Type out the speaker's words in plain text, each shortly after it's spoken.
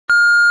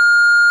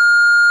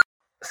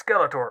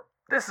Skeletor,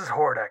 this is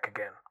Hordak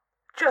again.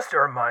 Just a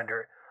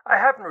reminder, I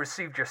haven't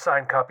received your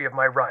signed copy of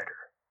my rider.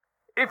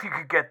 If you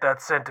could get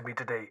that sent to me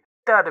today,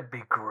 that'd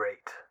be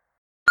great.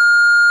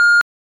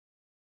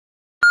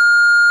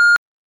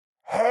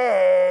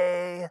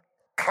 Hey,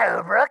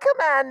 Cobra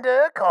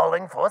Commander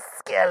calling for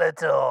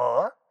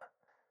Skeletor.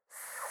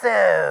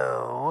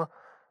 So,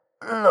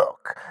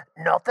 look,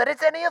 not that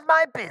it's any of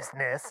my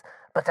business,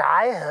 but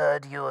I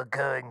heard you were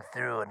going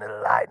through an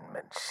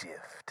alignment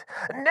shift.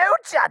 No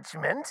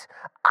judgment.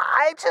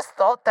 I just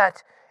thought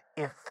that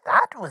if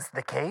that was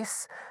the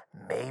case,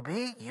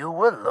 maybe you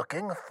were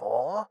looking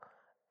for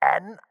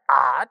an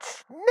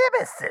arch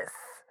nemesis.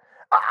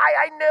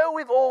 I know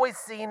we've always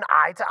seen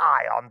eye to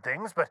eye on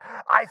things, but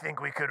I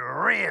think we could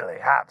really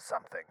have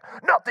something.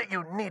 Not that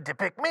you need to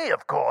pick me,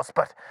 of course,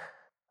 but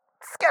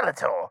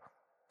Skeletor,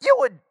 you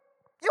would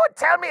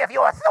tell me if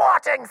you were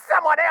thwarting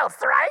someone else,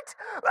 right?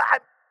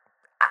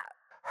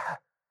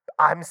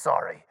 I'm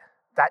sorry.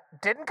 That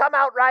didn't come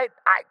out right.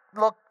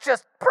 Look,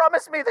 just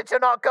promise me that you're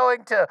not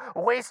going to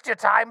waste your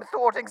time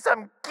thwarting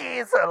some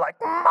geezer like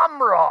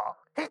Mumra.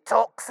 He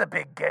talks a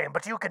big game,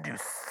 but you can do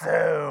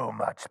so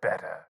much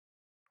better.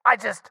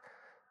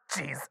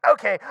 Jeez,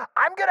 okay,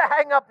 I'm gonna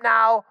hang up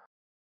now.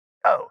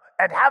 Oh,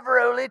 and have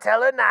Roly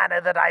tell her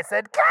Nana that I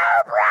said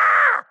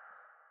Cobra!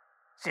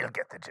 She'll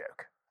get the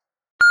joke.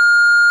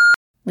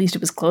 At least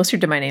it was closer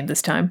to my name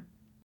this time.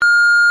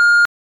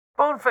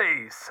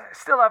 Boneface, I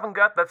still haven't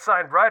got that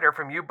signed rider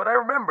from you, but I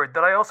remembered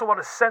that I also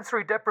want a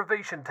sensory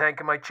deprivation tank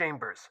in my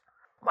chambers.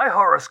 My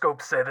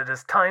horoscope said it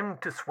is time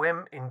to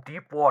swim in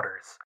deep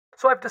waters,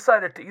 so I've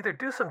decided to either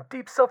do some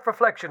deep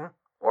self-reflection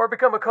or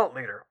become a cult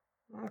leader.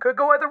 Could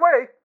go either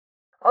way.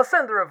 I'll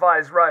send the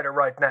revised rider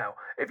right now,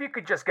 if you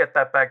could just get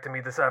that back to me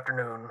this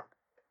afternoon.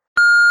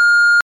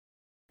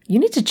 You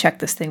need to check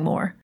this thing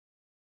more.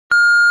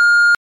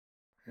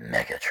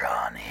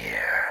 Megatron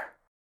here.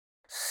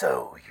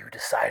 So, you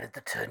decided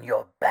to turn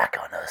your back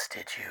on us,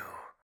 did you?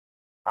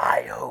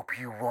 I hope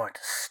you weren't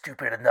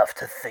stupid enough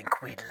to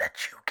think we'd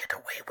let you get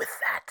away with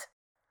that.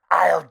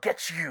 I'll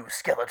get you,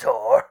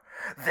 Skeletor.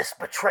 This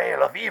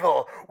betrayal of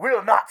evil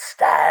will not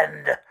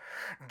stand.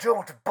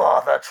 Don't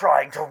bother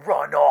trying to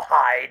run or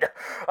hide.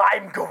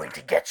 I'm going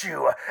to get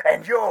you,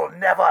 and you'll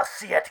never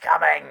see it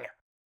coming.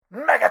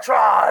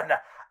 Megatron,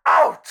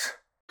 out!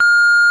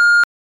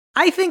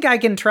 I think I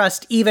can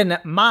trust even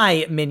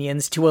my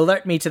minions to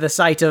alert me to the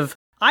sight of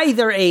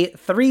either a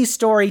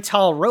 3-story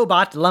tall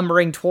robot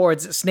lumbering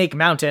towards Snake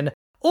Mountain,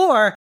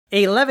 or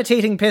a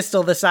levitating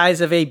pistol the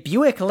size of a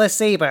Buick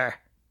LeSabre.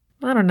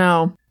 I don't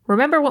know.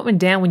 Remember what went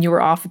down when you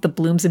were off at the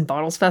Blooms and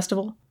Bottles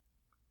Festival?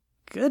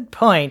 Good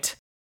point.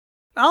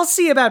 I'll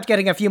see about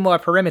getting a few more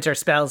perimeter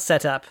spells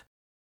set up.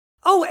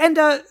 Oh, and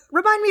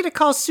remind me to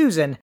call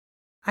Susan.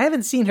 I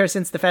haven't seen her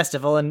since the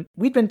festival, and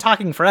we'd been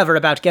talking forever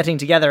about getting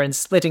together and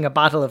splitting a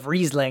bottle of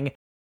Riesling.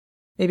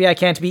 Maybe I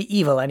can't be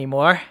evil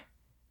anymore,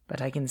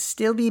 but I can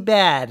still be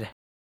bad.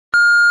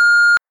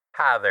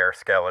 Hi there,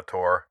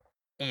 Skeletor.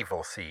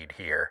 Evil Seed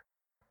here.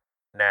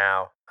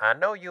 Now, I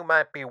know you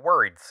might be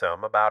worried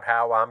some about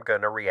how I'm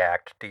gonna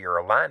react to your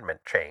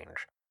alignment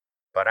change,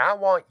 but I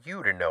want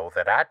you to know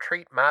that I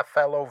treat my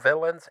fellow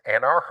villains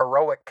and our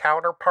heroic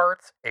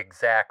counterparts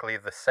exactly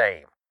the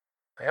same.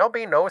 There'll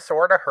be no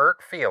sort of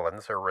hurt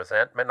feelings or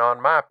resentment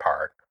on my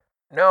part.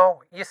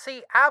 No, you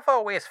see, I've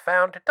always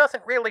found it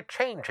doesn't really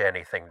change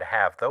anything to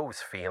have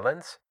those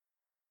feelings.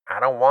 I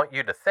don't want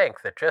you to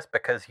think that just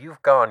because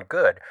you've gone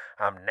good,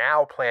 I'm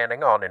now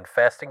planning on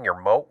infesting your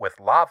moat with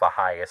lava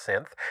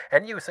hyacinth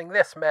and using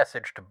this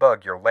message to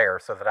bug your lair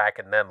so that I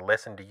can then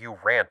listen to you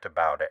rant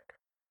about it.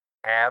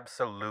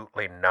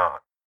 Absolutely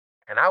not.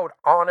 And I would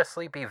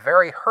honestly be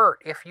very hurt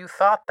if you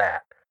thought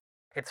that.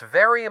 It's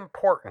very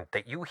important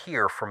that you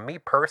hear from me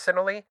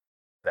personally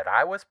that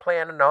I was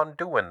planning on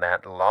doing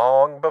that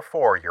long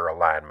before your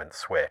alignment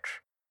switch.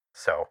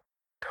 So,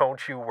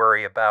 don't you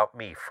worry about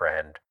me,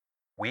 friend.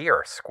 We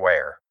are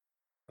square.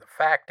 The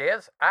fact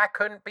is, I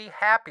couldn't be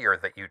happier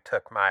that you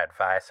took my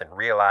advice and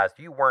realized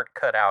you weren't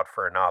cut out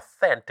for an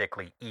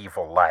authentically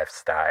evil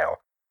lifestyle.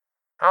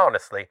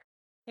 Honestly,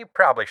 you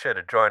probably should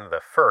have joined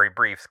the Furry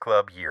Briefs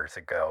Club years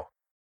ago.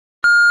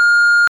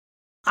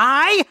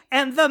 I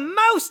am the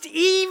most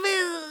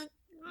evil...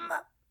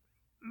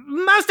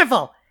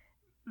 Merciful...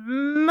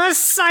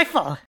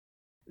 Merciful...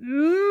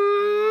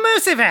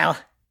 Merciful...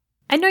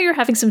 I know you're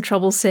having some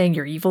trouble saying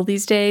you're evil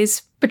these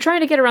days, but trying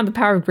to get around the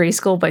power of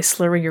Grayskull by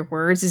slurring your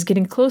words is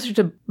getting closer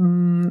to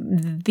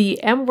the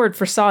M word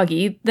for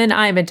soggy than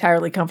I am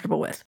entirely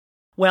comfortable with.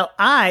 Well,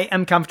 I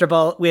am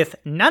comfortable with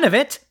none of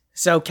it,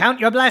 so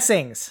count your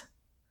blessings.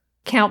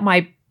 Count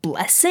my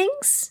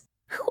blessings?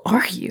 Who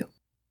are you?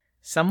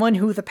 Someone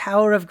who the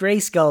power of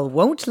Grayskull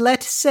won't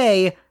let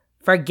say,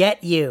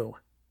 forget you.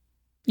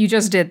 You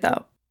just did,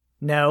 though.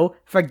 No,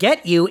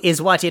 forget you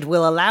is what it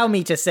will allow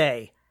me to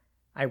say.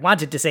 I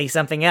wanted to say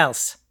something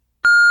else.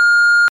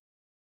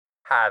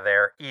 Hi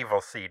there,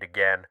 Evil Seed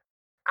again.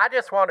 I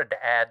just wanted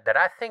to add that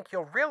I think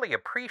you'll really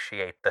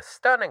appreciate the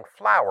stunning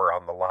flower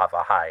on the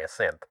lava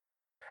hyacinth.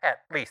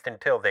 At least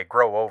until they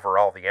grow over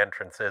all the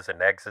entrances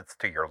and exits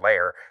to your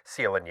lair,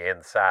 sealing you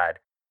inside.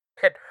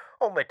 It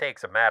only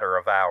takes a matter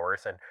of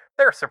hours, and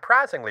they're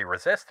surprisingly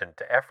resistant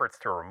to efforts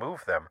to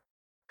remove them.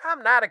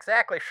 I'm not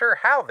exactly sure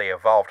how they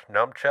evolved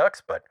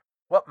nunchucks, but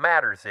what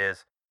matters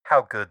is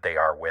how good they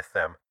are with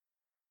them.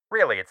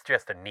 Really, it's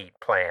just a neat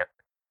plant.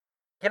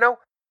 You know,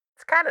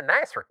 it's kind of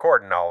nice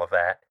recording all of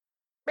that.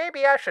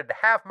 Maybe I should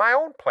have my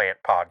own plant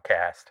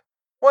podcast.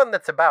 One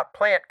that's about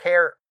plant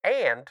care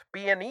and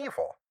being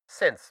evil,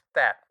 since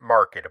that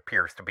market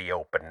appears to be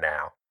open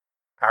now.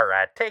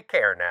 Alright, take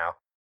care now.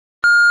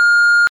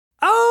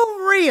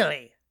 Oh,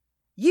 really?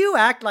 You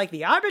act like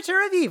the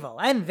arbiter of evil,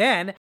 and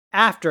then,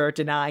 after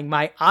denying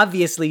my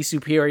obviously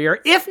superior,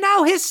 if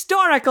now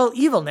historical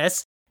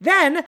evilness,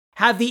 then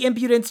have the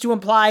impudence to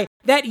imply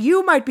that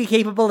you might be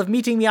capable of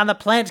meeting me on the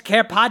plant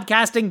care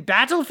podcasting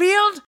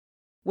battlefield?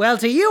 Well,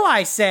 to you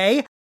I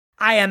say,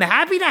 I am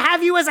happy to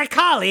have you as a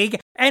colleague,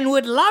 and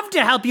would love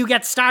to help you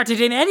get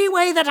started in any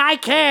way that I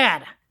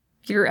can.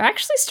 You're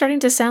actually starting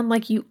to sound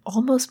like you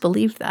almost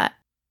believe that.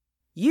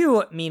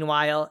 You,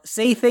 meanwhile,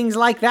 say things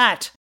like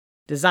that,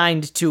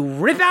 designed to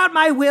rip out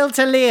my will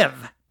to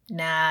live.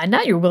 Nah,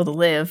 not your will to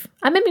live.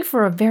 I'm aiming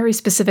for a very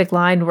specific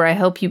line where I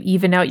help you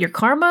even out your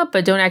karma,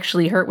 but don't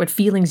actually hurt what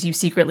feelings you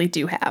secretly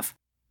do have.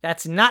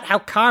 That's not how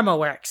karma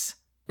works.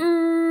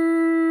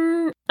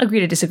 Agree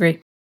to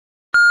disagree.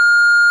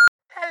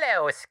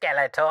 Hello,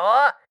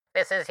 Skeletor.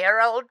 This is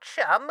your old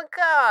chum,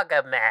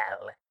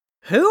 Gargamel.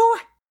 Who?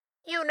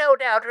 You no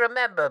doubt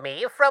remember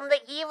me from the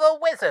Evil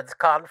Wizards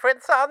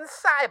Conference on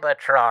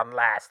Cybertron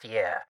last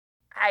year.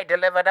 I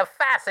delivered a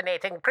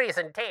fascinating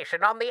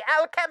presentation on the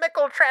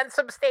alchemical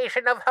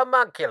transubstation of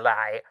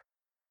homunculi.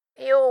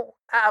 You,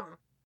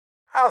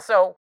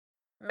 also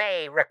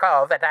may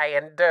recall that I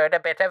endured a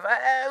bit of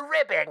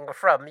ribbing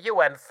from you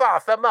and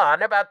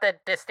Thothamon about the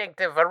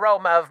distinctive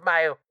aroma of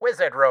my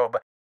wizard robe.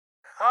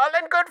 All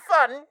in good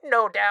fun,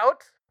 no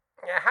doubt.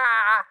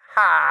 Ha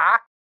ha.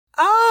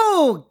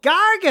 Oh,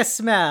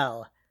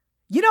 Gargasmell!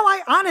 You know,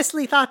 I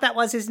honestly thought that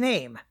was his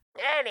name.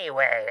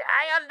 Anyway,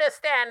 I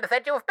understand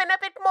that you've been a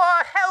bit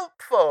more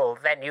helpful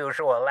than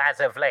usual as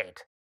of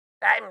late.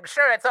 I'm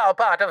sure it's all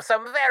part of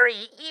some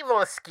very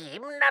evil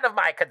scheme, none of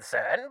my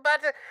concern,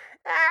 but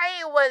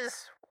I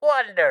was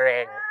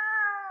wondering...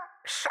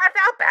 Shut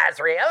up,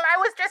 Azrael, I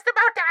was just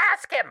about to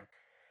ask him.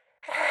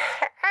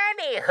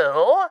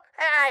 Anywho,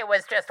 I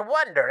was just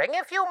wondering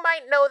if you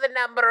might know the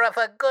number of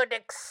a good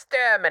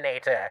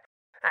exterminator.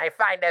 I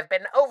find I've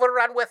been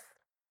overrun with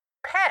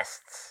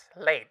pests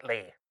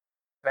lately.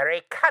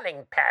 Very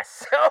cunning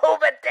pests. Oh,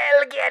 but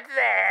they'll get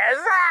theirs.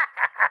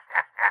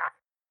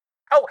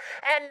 Oh,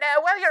 and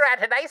while you're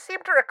at it, I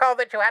seem to recall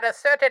that you had a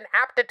certain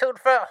aptitude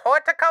for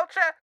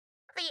horticulture.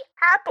 The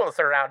apples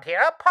around here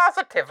are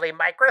positively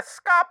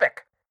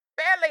microscopic.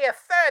 Barely a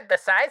third the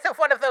size of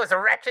one of those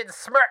wretched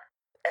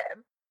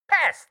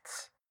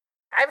pests.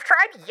 I've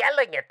tried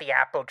yelling at the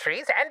apple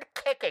trees and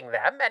kicking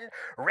them and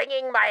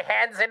wringing my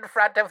hands in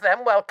front of them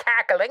while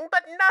cackling,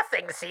 but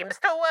nothing seems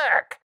to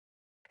work.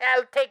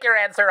 I'll take your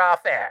answer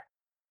off air.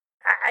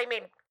 I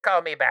mean,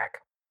 call me back.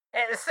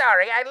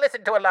 Sorry, I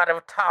listen to a lot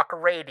of talk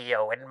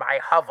radio in my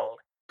hovel.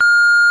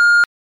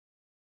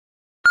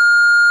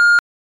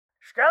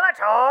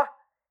 Skeletor,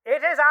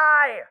 it is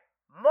I,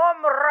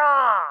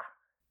 Mumra.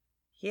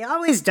 He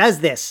always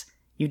does this.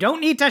 You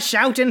don't need to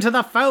shout into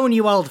the phone,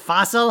 you old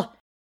fossil.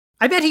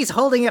 I bet he's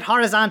holding it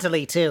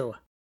horizontally, too.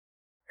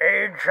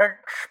 Ancient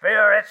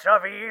spirits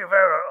of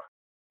evil,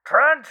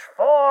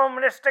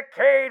 transform this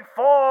decayed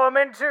form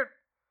into...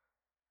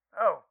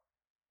 Oh,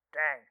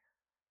 dang.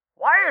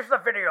 Why is the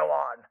video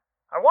on?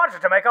 I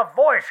wanted to make a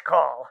voice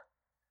call.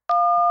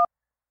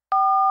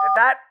 Did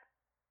that...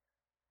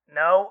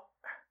 No.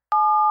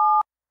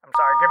 I'm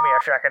sorry, give me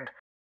a second.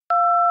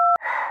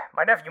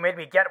 My nephew made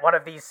me get one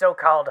of these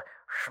so-called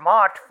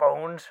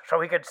smartphones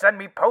so he could send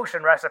me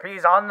potion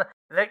recipes on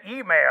the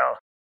email.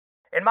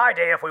 In my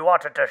day, if we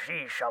wanted to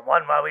see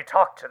someone while we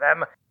talked to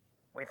them,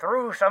 we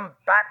threw some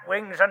bat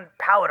wings and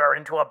powder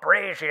into a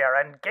brazier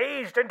and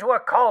gazed into a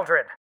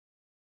cauldron.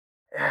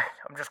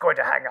 I'm just going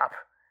to hang up.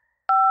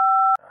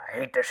 I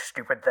hate this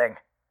stupid thing.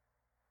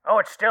 Oh,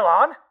 it's still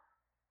on?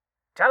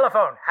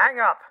 Telephone, hang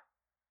up.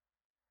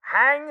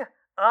 Hang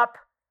up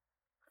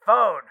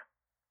phone.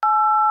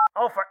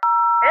 Oh, for...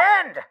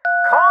 End!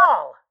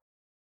 Call!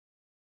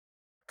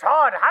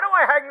 Todd, how do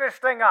I hang this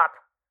thing up?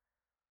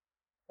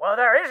 Well,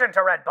 there isn't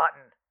a red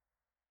button.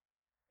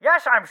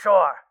 Yes, I'm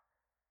sure.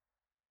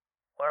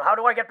 Well, how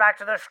do I get back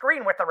to the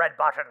screen with the red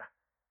button?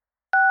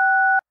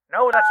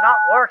 No, that's not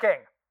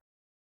working.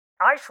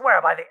 I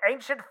swear by the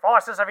ancient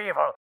forces of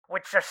evil,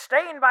 which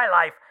sustain my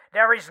life,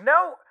 there is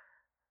no...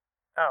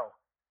 Oh.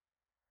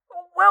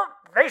 Well,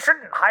 they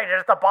shouldn't hide it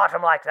at the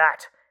bottom like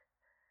that.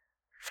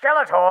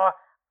 Skeletor,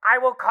 I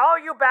will call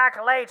you back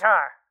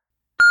later.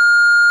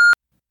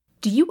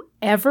 Do you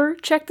ever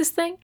check this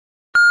thing?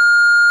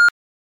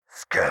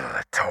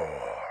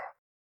 Skeletor,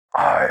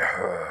 I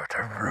heard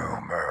a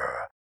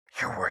rumor.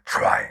 You were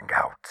trying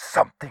out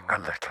something a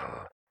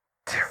little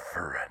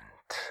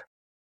different.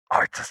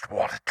 I just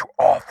wanted to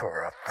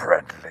offer a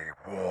friendly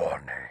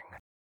warning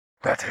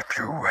that if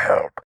you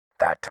help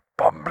that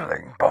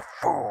bumbling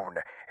buffoon,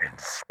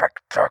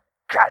 Inspector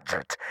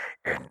Gadget,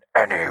 in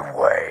any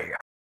way,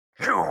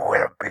 you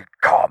will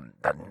become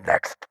the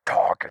next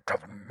target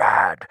of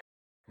mad.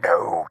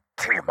 No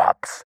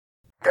team-ups,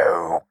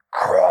 no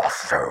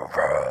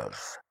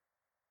crossovers.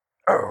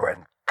 Oh,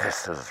 and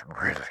this is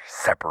really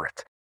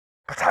separate,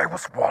 but I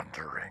was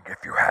wondering if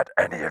you had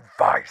any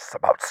advice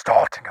about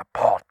starting a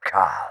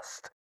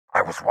podcast.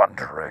 I was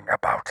wondering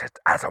about it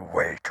as a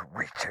way to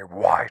reach a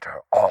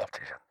wider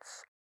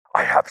audience.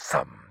 I have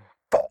some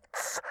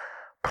thoughts,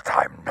 but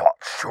I'm not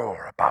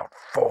sure about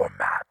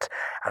format,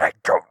 and I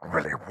don't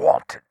really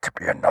want it to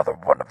be another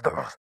one of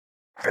those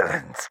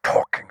villains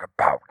talking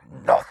about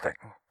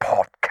nothing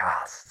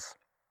podcasts.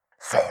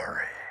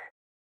 Sorry,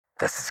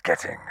 this is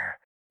getting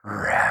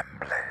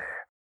rambly.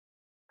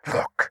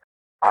 Look,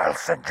 I'll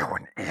send you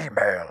an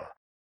email,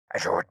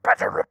 and you had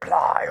better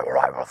reply or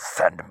I will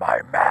send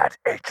my mad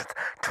agents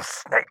to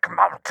Snake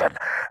Mountain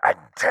and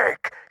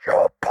take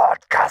your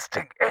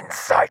podcasting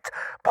insight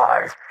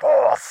by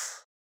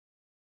force.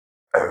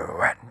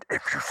 Oh, and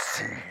if you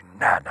see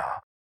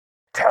Nana,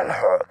 tell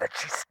her that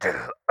she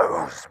still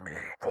owes me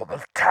for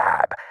the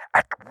tab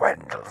at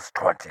Wendell's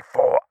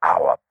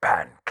 24-hour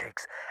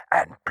pancakes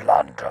and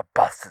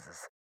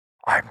blunderbusses.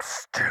 I'm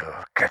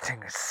still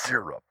getting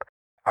syrup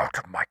out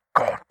of my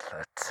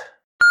gauntlet.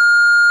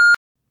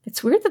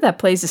 It's weird that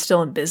place is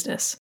still in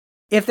business.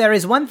 If there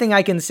is one thing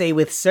I can say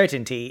with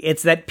certainty,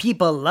 it's that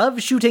people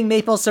love shooting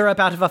maple syrup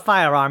out of a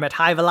firearm at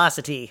high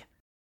velocity.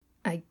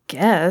 I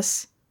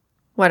guess.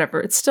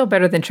 Whatever, it's still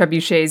better than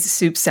trebuchets,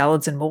 soup,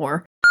 salads, and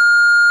more.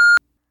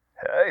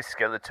 Hi,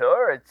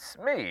 Skeletor, it's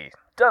me,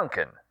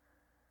 Duncan.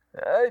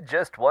 I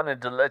just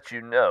wanted to let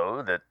you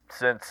know that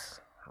since,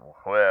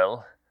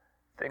 well,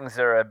 things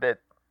are a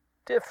bit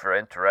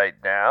different right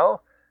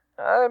now,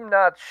 I'm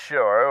not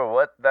sure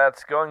what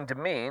that's going to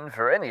mean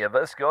for any of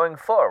us going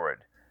forward.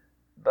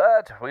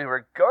 But we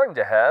were going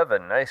to have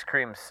an ice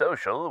cream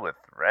social with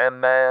Ram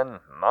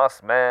Man,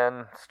 Moss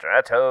Man,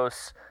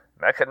 Stratos,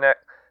 Mechanic...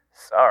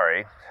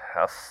 Sorry,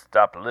 I'll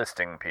stop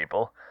listing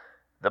people.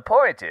 The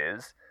point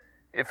is,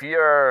 if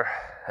you're,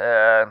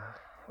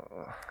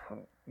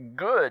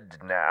 good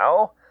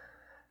now,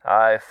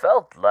 I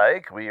felt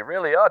like we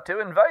really ought to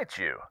invite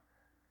you.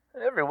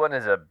 Everyone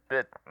is a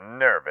bit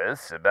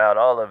nervous about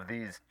all of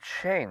these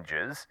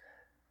changes,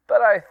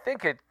 but I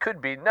think it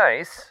could be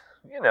nice,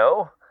 you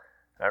know.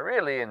 I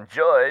really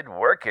enjoyed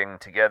working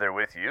together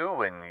with you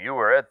when you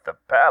were at the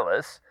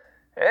palace,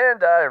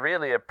 and I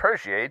really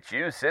appreciate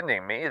you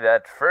sending me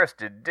that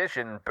first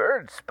edition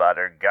Bird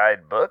Spotter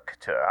guidebook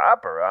to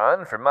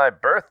Operon for my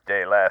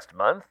birthday last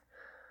month.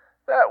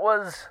 That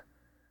was,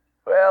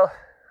 well,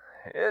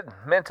 it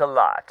meant a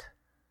lot.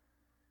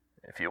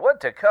 If you want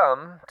to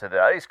come to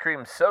the ice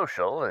cream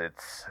social,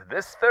 it's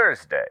this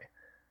Thursday.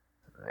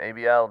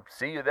 Maybe I'll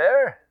see you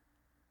there?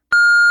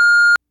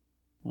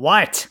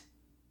 What?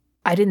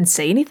 I didn't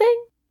say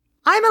anything?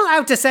 I'm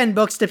allowed to send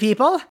books to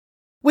people.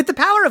 With the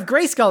power of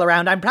Grayskull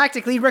around, I'm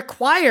practically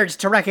required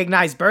to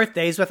recognize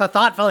birthdays with a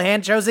thoughtful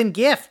hand-chosen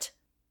gift.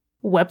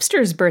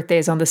 Webster's birthday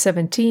is on the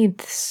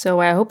 17th, so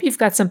I hope you've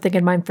got something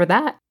in mind for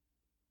that.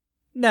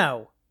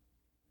 No.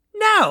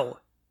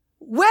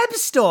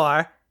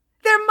 Webstore?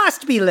 There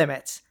must be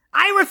limits.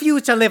 I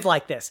refuse to live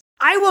like this.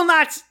 I will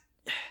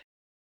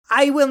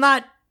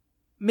not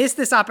miss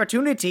this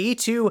opportunity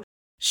to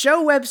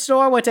show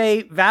Webstore what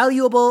a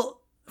valuable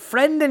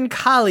friend and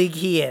colleague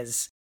he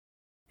is.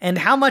 And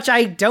how much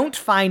I don't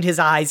find his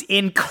eyes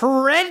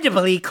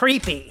incredibly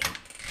creepy.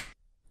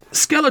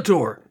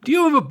 Skeletor, do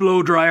you have a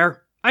blow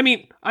dryer? I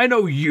mean, I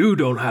know you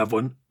don't have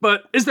one,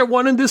 but is there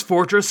one in this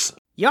fortress?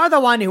 You're the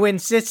one who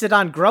insisted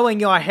on growing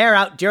your hair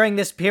out during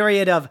this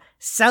period of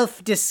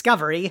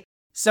self-discovery,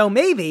 so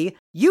maybe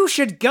you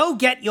should go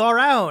get your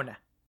own.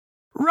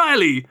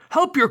 Riley,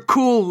 help your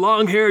cool,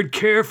 long-haired,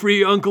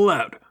 carefree uncle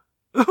out.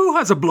 Who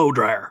has a blow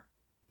dryer?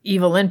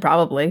 Evelyn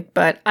probably,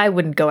 but I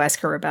wouldn't go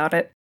ask her about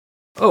it.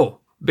 Oh,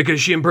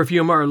 because she and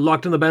Perfume are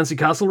locked in the Bouncy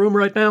Castle room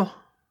right now?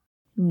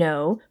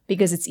 No,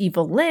 because it's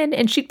Evelyn,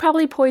 and she'd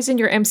probably poison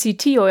your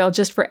MCT oil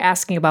just for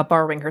asking about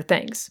borrowing her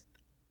things.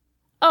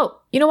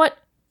 Oh, you know what?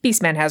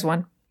 Beastman has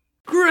one.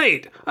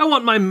 Great! I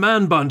want my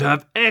man bun to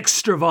have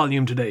extra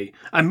volume today.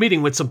 I'm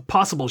meeting with some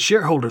possible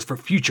shareholders for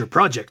future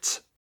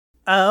projects.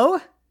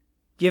 Oh?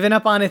 Giving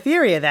up on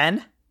Etheria,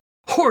 then?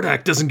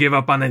 Hordak doesn't give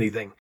up on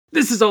anything.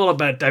 This is all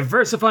about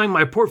diversifying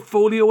my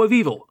portfolio of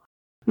evil.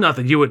 Not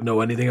that you would know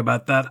anything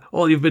about that.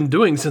 All you've been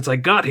doing since I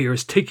got here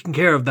is taking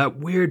care of that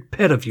weird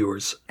pet of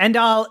yours. And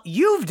all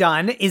you've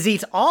done is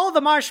eat all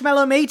the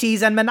marshmallow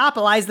mateys and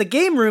monopolize the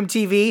game room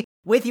TV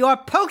with your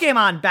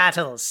Pokemon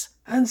battles.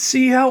 And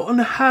see how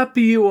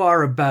unhappy you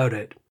are about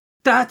it.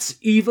 That's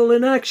evil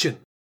in action.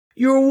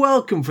 You're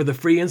welcome for the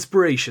free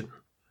inspiration.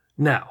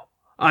 Now,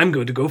 I'm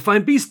going to go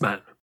find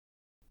Beastman.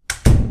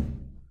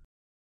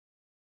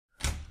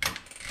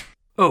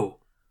 Oh,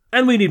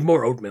 and we need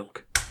more oat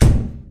milk.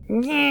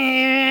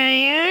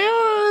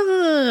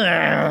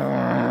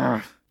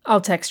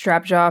 I'll text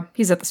Trapjaw.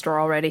 He's at the store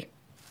already.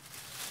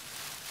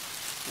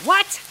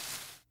 What?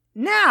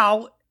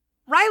 Now?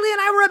 Riley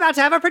and I were about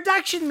to have a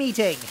production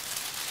meeting.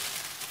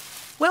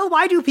 Well,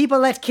 why do people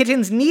let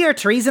kittens near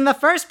trees in the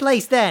first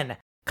place then?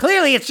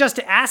 Clearly it's just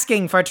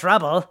asking for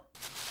trouble.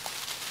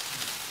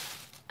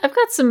 I've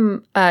got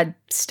some,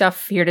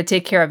 stuff here to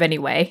take care of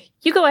anyway.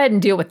 You go ahead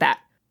and deal with that.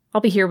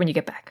 I'll be here when you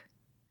get back.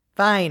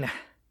 Fine.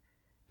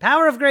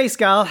 Power of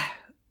Grayskull.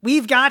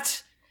 We've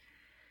got...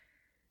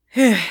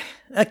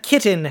 a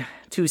kitten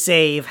to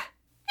save.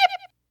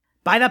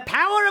 By the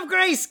power of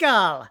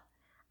Grayskull!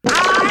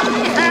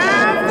 I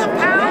have the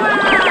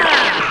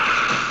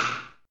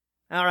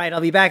power! Alright,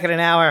 I'll be back in an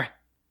hour.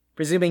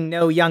 Presuming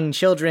no young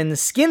children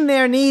skin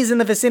their knees in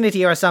the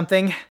vicinity or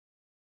something.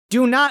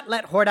 Do not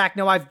let Hordak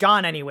know I've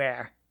gone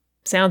anywhere.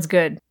 Sounds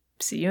good.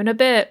 See you in a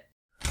bit.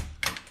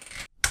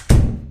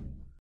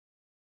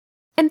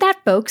 And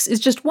that, folks, is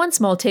just one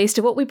small taste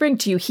of what we bring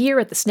to you here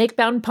at the Snake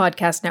Mountain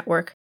Podcast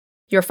Network.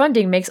 Your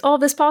funding makes all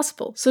this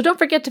possible, so don't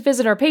forget to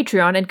visit our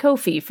Patreon and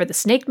Ko-fi for the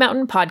Snake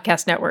Mountain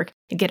Podcast Network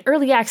and get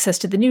early access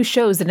to the new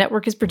shows the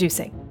network is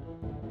producing.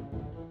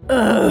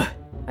 Ugh,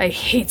 I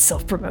hate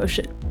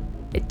self-promotion.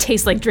 It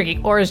tastes like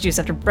drinking orange juice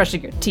after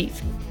brushing your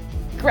teeth.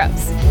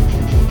 Gross.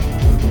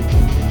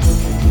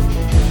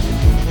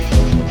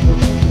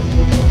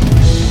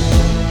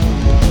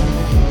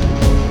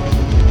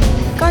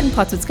 Garden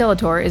Plots with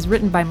Skeletor is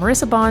written by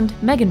Marissa Bond,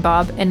 Megan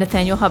Bobb, and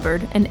Nathaniel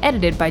Hubbard, and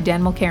edited by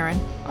Dan Mulcairn.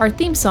 Our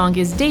theme song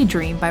is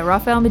Daydream by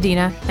Rafael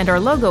Medina, and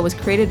our logo was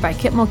created by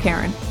Kit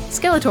Mulcairn.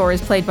 Skeletor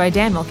is played by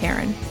Dan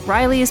Mulcairn.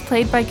 Riley is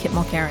played by Kit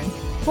Mulcairn.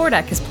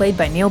 Hordak is played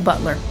by Neil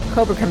Butler.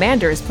 Cobra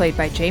Commander is played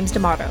by James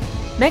D'Amato.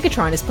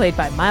 Megatron is played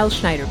by Miles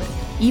Schneiderman.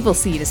 Evil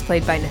Seed is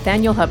played by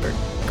Nathaniel Hubbard.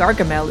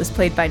 Gargamel is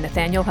played by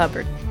Nathaniel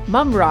Hubbard.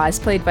 Mum-Ra is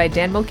played by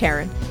Dan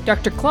Mulcairn.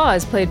 Dr. Claw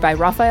is played by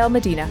Rafael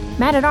Medina.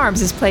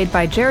 Man-at-Arms is played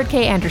by Jared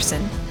K.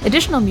 Anderson.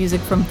 Additional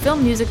music from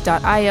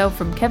filmmusic.io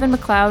from Kevin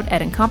MacLeod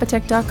at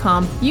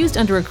Incompetech.com, used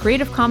under a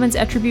Creative Commons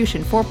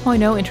Attribution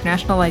 4.0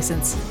 international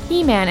license.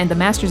 He-Man and the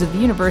Masters of the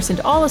Universe and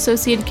all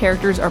associated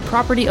characters are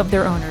property of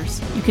their owners.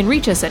 You can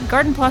reach us at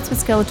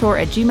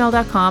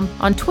gardenplotswithskeletor@gmail.com,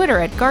 on Twitter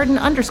at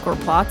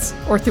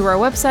garden_plots, or through our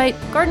website,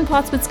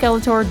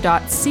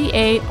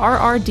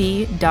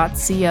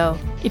 gardenplotswithskeletor.carrd.co.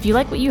 If you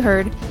like what you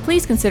heard,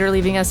 please consider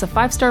leaving us a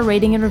 5-star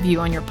rating and review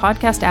on your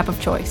podcast app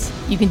of choice.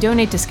 You can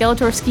donate to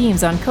Skeletor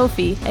Schemes on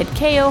Ko-fi at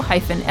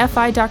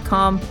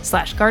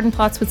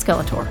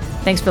ko-fi.com/gardenplotswithskeletor.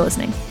 Thanks for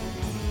listening.